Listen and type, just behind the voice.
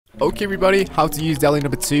Okay everybody, how to use DALL-E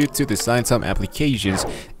number 2 to design some applications.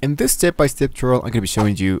 In this step-by-step tutorial, I'm going to be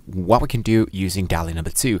showing you what we can do using DALL-E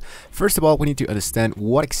number 2. First of all, we need to understand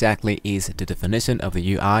what exactly is the definition of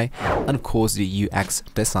the UI and of course the UX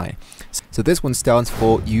design. So this one stands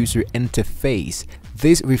for user interface.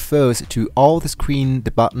 This refers to all the screen,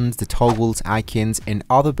 the buttons, the toggles, icons, and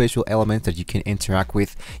other visual elements that you can interact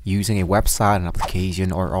with using a website, an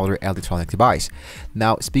application, or other electronic device.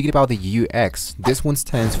 Now, speaking about the UX, this one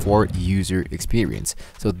stands for user experience.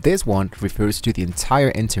 So this one refers to the entire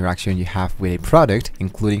interaction you have with a product,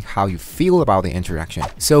 including how you feel about the interaction.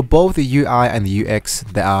 So both the UI and the UX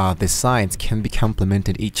designs can be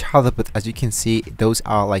complemented each other, but as you can see, those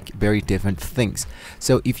are like very different things.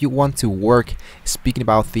 So if you want to work, speaking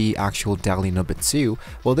about the actual DALL-E number 2,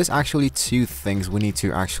 well, there's actually two things. We need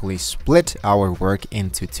to actually split our work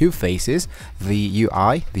into two phases: the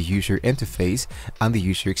UI, the user interface, and the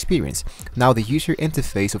user experience. Now, the user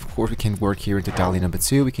interface, of course, we can work here into DALL-E number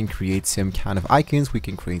 2. We can create some kind of icons, we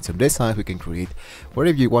can create some designs, we can create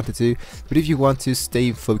whatever you want to do. But if you want to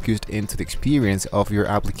stay focused into the experience of your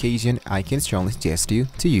application, I can strongly suggest you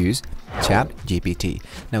to use ChatGPT.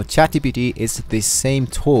 Now, ChatGPT is the same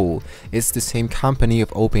tool, it's the same company of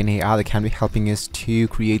OpenAI that can be helping us to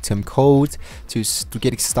create some code to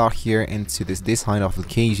get started here into this design of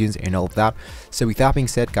applications and all of that. So with that being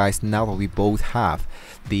said, guys, now that we both have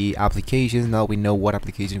the applications, now we know what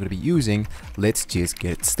application we're going to be using, let's just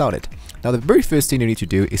get started. Now, the very first thing you need to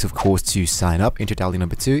do is, of course, to sign up into DALL-E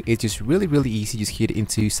number 2. It's just really easy. Just hit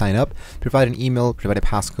into sign up, provide an email, provide a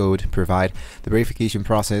passcode, provide the verification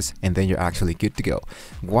process, and then you're actually good to go.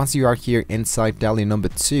 Once you are here inside DALL-E number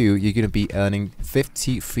 2, you're going to be earning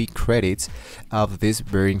 50 free credits of this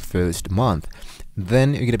very first month.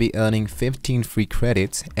 Then you're going to be earning 15 free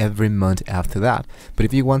credits every month after that. But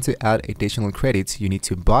if you want to add additional credits, you need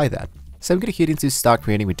to buy that. So I'm going to hit into start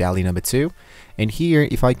creating with DALL-E number 2. And here,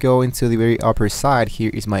 if I go into the very upper side,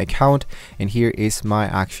 here is my account, and here is my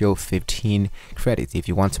actual 15 credits. If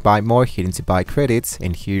you want to buy more, hit into buy credits,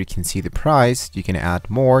 and here you can see the price. You can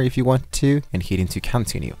add more if you want to, and hit into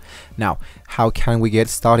continue. Now, how can we get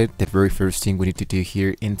started? The very first thing we need to do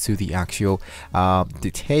here into the actual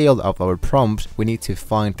detail of our prompt, we need to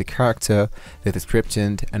find the character, the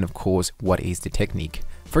description, and of course, what is the technique.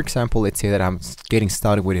 For example, let's say that I'm getting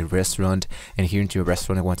started with a restaurant, and here into a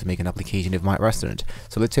restaurant I want to make an application of my restaurant.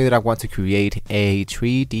 So let's say that I want to create a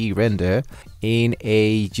 3D render in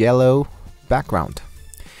a yellow background.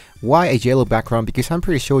 Why a yellow background? Because I'm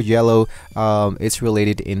pretty sure yellow is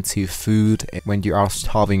related into food when you are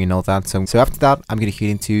starving and all that. So after that, I'm going to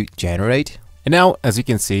hit into generate. And now, as you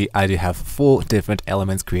can see, I do have 4 different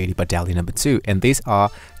elements created by DALL-E number 2, and these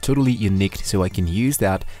are totally unique, so I can use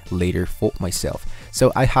that later for myself.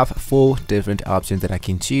 So I have 4 different options that I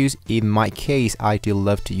can choose. In my case, I do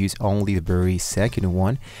love to use only the very second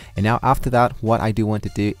one. And now after that, what I do want to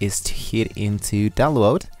do is to hit into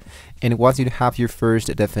download. And once you have your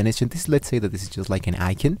first definition, let's say that this is just like an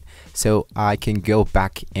icon. So I can go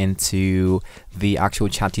back into the actual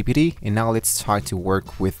ChatGPT, and now let's try to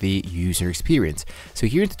work with the user experience. So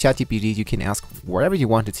here in the ChatGPT, you can ask whatever you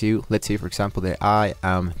wanted to. Let's say, for example, that I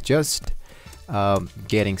am just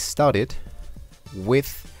getting started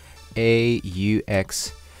with a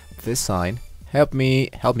UX design. Help me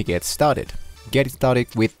get started. Getting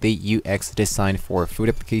started with the UX design for a food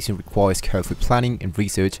application requires careful planning and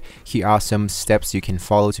research. Here are some steps you can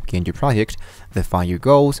follow to begin your project. Define your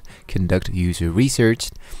goals, conduct user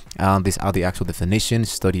research. These are the actual definitions: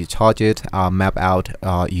 study the target, map out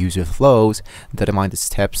user flows, determine the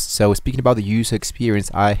steps. So speaking about the user experience,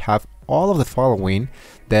 I have all of the following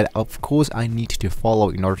that of course I need to follow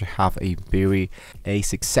in order to have a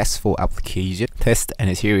successful application. Test and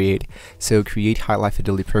iterate. So create high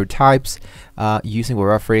fidelity prototypes using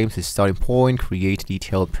wireframes as starting point. Create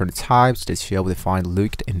detailed prototypes that show the defined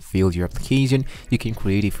look and feel your application. You can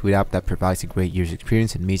create a food app that provides a great user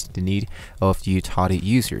experience and meets the need of your target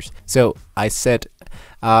users. So I said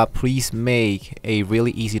please make a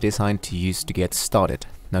really easy design to use to get started.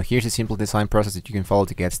 Now here's a simple design process that you can follow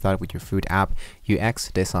to get started with your food app UX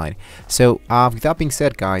design. So with that being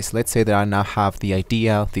said, guys, let's say that I now have the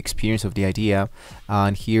idea, the experience of the idea,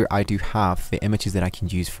 and here I do have the images that I can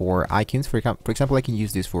use for icons. For example, I can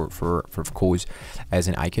use this for of course as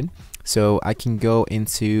an icon. So I can go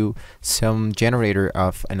into some generator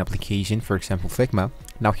of an application, for example Figma.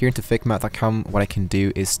 Now here into Figma.com, what I can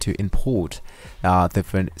do is to import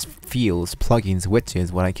different fields, plugins,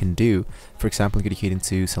 widgets. What I can do, for example, I'm going to hit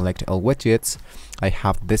into select all widgets. I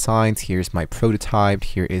have designs. Here's my prototype.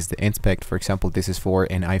 Here is the inspect. For example, this is for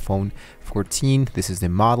an iPhone 14. This is the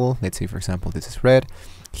model. Let's say, for example, this is red.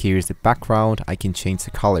 Here's the background. I can change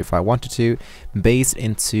the color if I wanted to. Based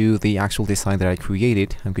into the actual design that I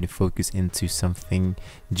created, I'm going to focus into something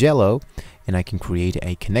yellow, and I can create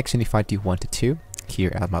a connection if I do wanted to.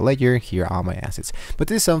 Here are my layer, here are my assets. But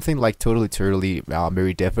this is something like totally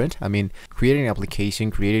very different. I mean, creating an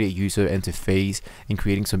application, creating a user interface, and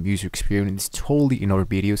creating some user experience is totally in our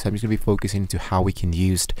video. So I'm just going to be focusing into how we can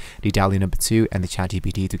use the DALL-E number 2 and the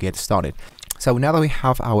ChatGPT to get started. So now that we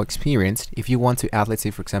have our experience, if you want to add, let's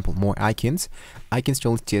say for example, more icons, I can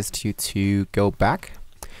still suggest you to go back.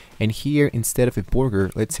 And here, instead of a burger,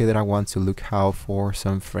 let's say that I want to look out for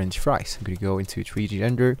some French fries. I'm going to go into 3D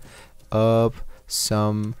render of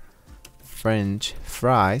some French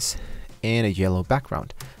fries and a yellow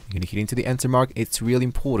background. I'm going to hit into the enter mark. It's really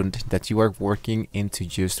important that you are working into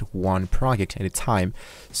just one project at a time.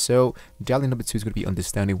 So DALL-E number 2 is going to be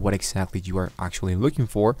understanding what exactly you are actually looking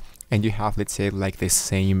for, and you have, let's say, like the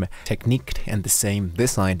same technique and the same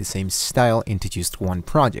design, the same style into just one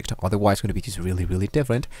project. Otherwise it's going to be just really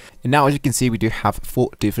different. And now as you can see, we do have 4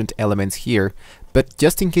 different elements here. But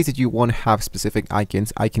just in case that you want to have specific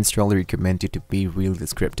icons, I can strongly recommend you to be really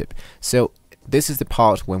descriptive. So this is the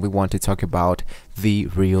part when we want to talk about the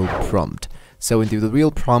real prompt. So in the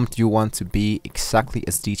real prompt, you want to be exactly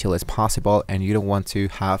as detailed as possible, and you don't want to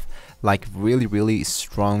have like really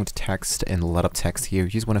strong text and a lot of text here.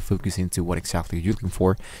 You just want to focus into what exactly you're looking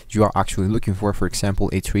for. You are actually looking for example,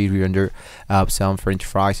 a 3D render of some French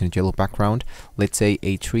fries in a yellow background. Let's say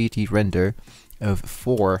a 3D render of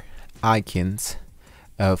 4 icons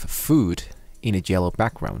of food in a yellow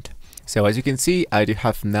background. So as you can see, I do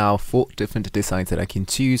have now 4 different designs that I can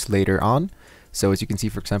choose later on. So as you can see,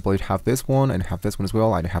 for example, I have this one and I have this one as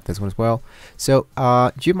well. I have this one as well. So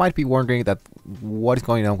you might be wondering that what is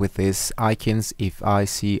going on with these icons. If I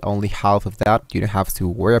see only half of that, you don't have to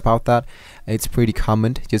worry about that. It's pretty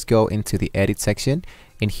common. Just go into the edit section,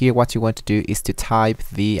 and here what you want to do is to type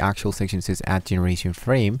the actual section that says add generation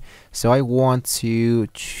frame. So I want to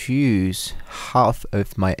choose half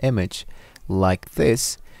of my image like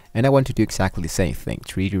this, and I want to do exactly the same thing.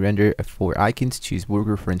 3D render of 4 icons, choose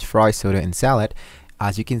burger, French fries, soda, and salad.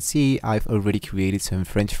 As you can see, I've already created some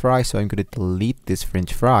French fries, so I'm going to delete this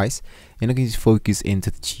French fries, and I'm going to focus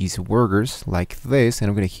into the cheeseburgers like this, and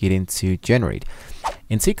I'm going to hit into generate.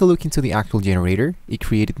 And take a look into the actual generator. It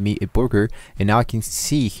created me a burger, and now I can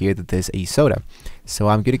see here that there's a soda. So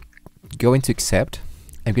I'm going to go into accept.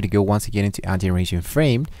 I'm going to go once again into add generation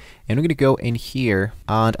frame, and I'm going to go in here,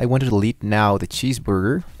 and I want to delete now the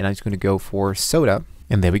cheeseburger, and I'm just going to go for soda,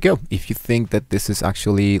 and there we go. If you think that this is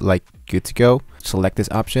actually like good to go, select this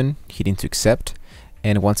option, hit into accept,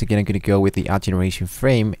 and once again I'm going to go with the add generation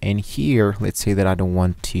frame, and here let's say that I don't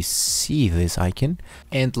want to see this icon.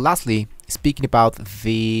 And lastly, speaking about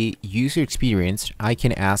the user experience, I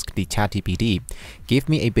can ask the ChatGPT, give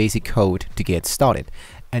me a basic code to get started.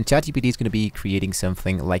 And ChatGPT is going to be creating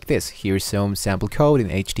something like this. Here's some sample code in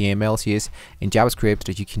HTML, CSS, and JavaScript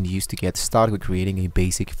that you can use to get started with creating a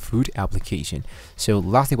basic food application. So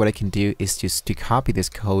lastly, what I can do is just to copy this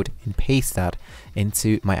code and paste that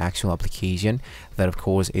into my actual application. That of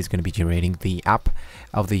course is going to be generating the app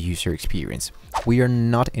of the user experience. We are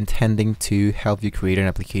not intending to help you create an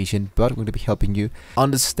application, but we're going to be helping you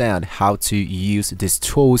understand how to use these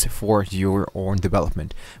tools for your own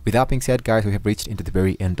development. With that being said, guys, we have reached into the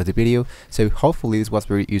very end of the video, so hopefully this was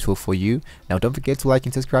very useful for you. Now don't forget to like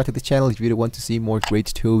and subscribe to the channel if you really want to see more great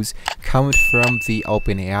tools coming from the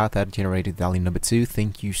OpenAI that generated DALL-E number 2.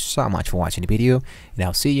 Thank you so much for watching the video, and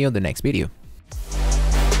I'll see you in the next video.